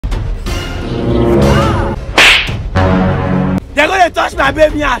my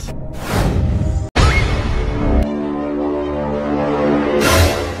baby ass.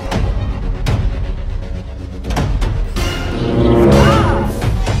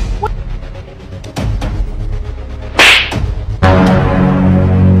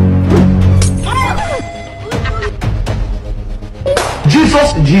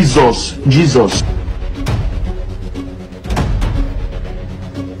 Jesus.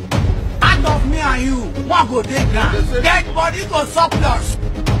 Out of me and you, what go take ground? Dead body go surplus.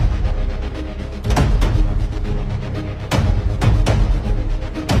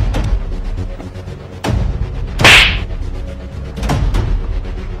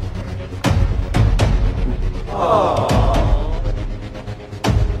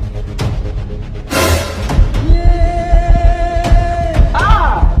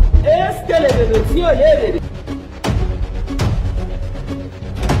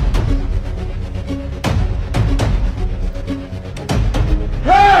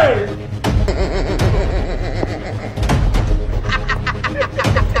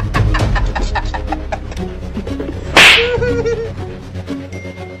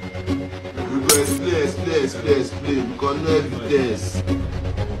 Explain, because no evidence.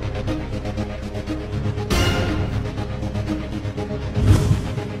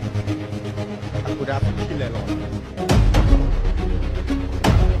 I could have killed a lot.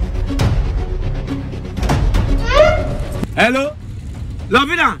 Hello?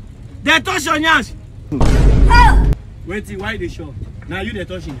 Lovina, they touch your nyash. Wait, why they show? Now you they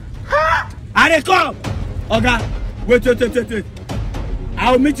touching nyash. I they come. Oga, wait.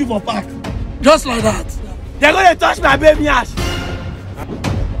 I will meet you for park. Just like that. They're going to touch my baby ass.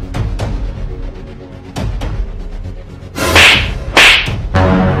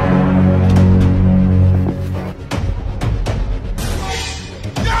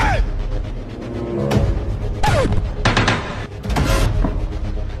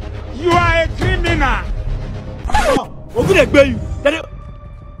 You are a criminal.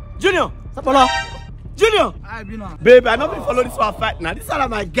 Junior, Junior, babe, I don't follow this one fight now. This one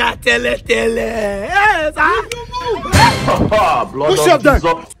my guy, tell it. Yes, Push up there.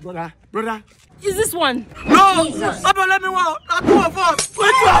 Brother. Is this one? No, Papa, let me walk. Not two of us.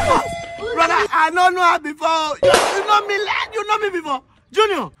 Wait, two of us. Brother, I don't know her before. You know me before.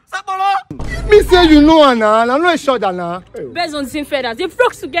 Junior, Sapolo. Me say you know her now. I know a shot now. Based on the same feathers, they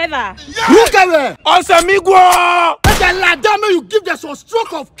flock together. Look at her. Osamigo. Then like that, you give them some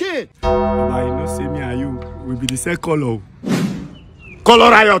stroke of cane. Baba, you know, say me and you will be the same color.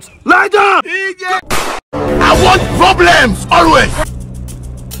 Color riot. Lie down. I want problems always.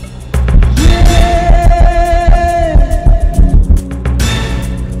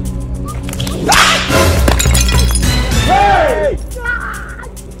 Hey!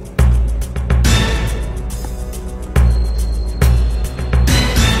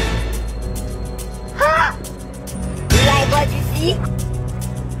 You like what you see?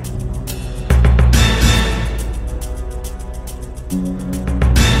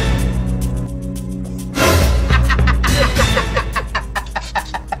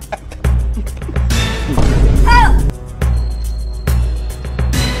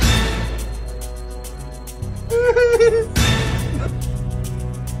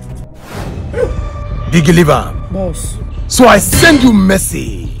 Biggie liver. Boss. So I send you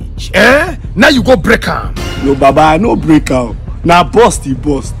message. Now you go break am. No, Baba, I no break out. Now bust, he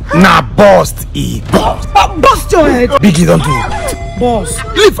bust. Now bust, he bust. Bust your head. Biggie don't do. Boss.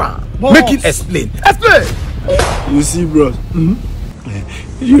 Leave am. Make it explain. Explain. You see, bros.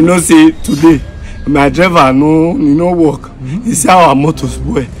 You know, say today my driver no work. He say our motor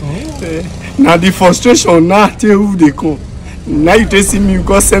spoil. Now the frustration now tell who they come. Now you take see me, you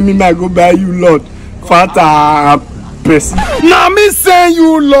go send me, I go buy you Lord, Fanta, Pepsi. Now me say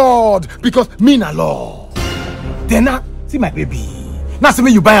you Lord because me na Lord. Then now see my baby. Now see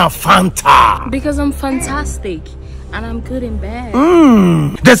me you buy a Fanta. Because I'm fantastic and I'm good in bed.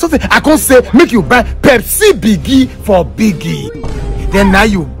 There's something I can't say. Make you buy Pepsi Biggie for Biggie. Then now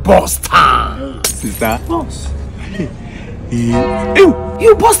you bust her. Sister. Boss.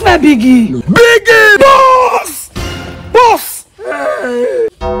 You bust my Biggie. No. Biggie boss. Boss. Hey.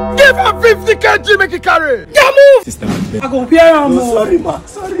 Give her 50 kg, make it carry. Yeah, move. Sister, I go hear her more. Sorry, ma.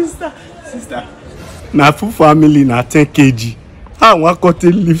 Sorry, sister. Na full family na 10 kg. I want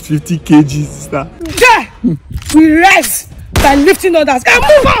to lift 50 kg, sister. Yeah. We rest by lifting others. Yeah,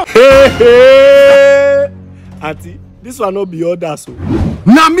 move on. Hey. Auntie, this one no be others. So.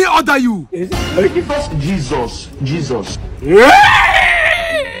 Now me order you. Jesus.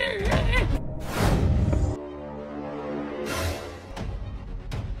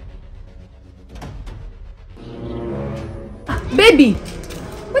 Baby,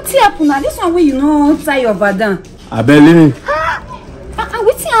 Wetin happen now? This one where you know tie your badan. Abeli.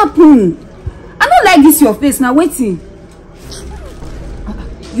 Wetin happen? I don't like this your face now. Waiting.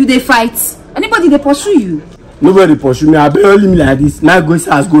 You dey fight? Anybody they pursue you? Nobody pursue me. Abeli me like this. Now go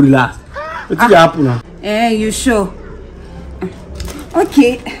inside, go relax. Wetin dey happen now? You sure?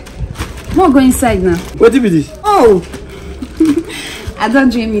 Okay. Not go inside now. What be this? Oh. I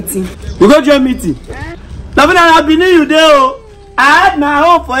don't join meeting. You go join meeting? Lavina, I been you there. Oh. I had my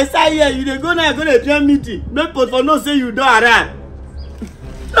home for inside here. You dey go now, go to join meeting. Make for no say you don't arrive.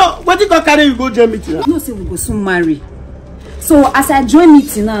 No, what you go carry you go join meeting? No say we go soon marry. So as I join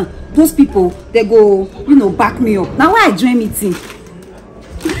meeting now, those people they go, back me up. Now why I join meeting?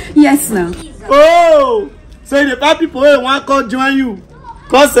 Yes now. Oh, so the five people who want to join you,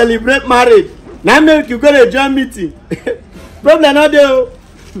 come celebrate marriage. Now make you go to join meeting. Problem not there.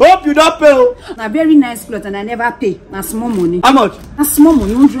 Hope you don't pay. Na very nice clothes and I never pay. Na small money. How much? Na small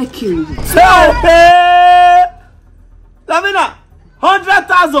money, 100K. Hey, Lavina,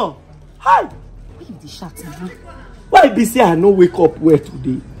 100,000. Hi. Keep the shot now. Why be say I no wake up well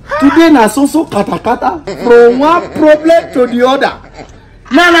today? Today na so kata from one problem to the other.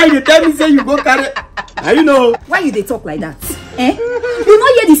 Now you tell me say you go carry. You know. Why you they talk like that? You know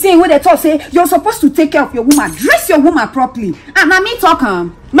hear the saying where they talk say you're supposed to take care of your woman, dress your woman properly. And I mean talk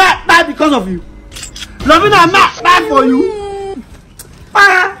mad because of you. Lavina, mad for you.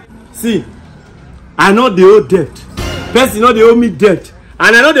 See, I know they owe debt. Person know they owe me debt.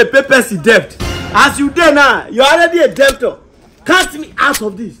 And I know they pay person debt. As you there now, you're already a debtor. Cast me out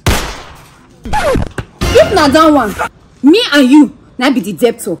of this. If not that one, me and you now be the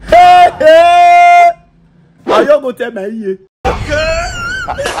debtor. Hey! Are you going to tell me?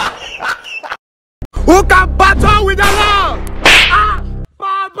 Who can battle with the Lord?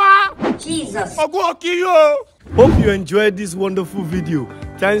 Baba! Jesus. Hope you enjoyed this wonderful video.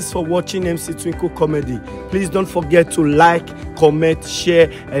 Thanks for watching MC Twinkle Comedy. Please don't forget to like, comment,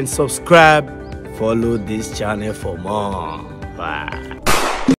 share, and subscribe. Follow this channel for more. Bye.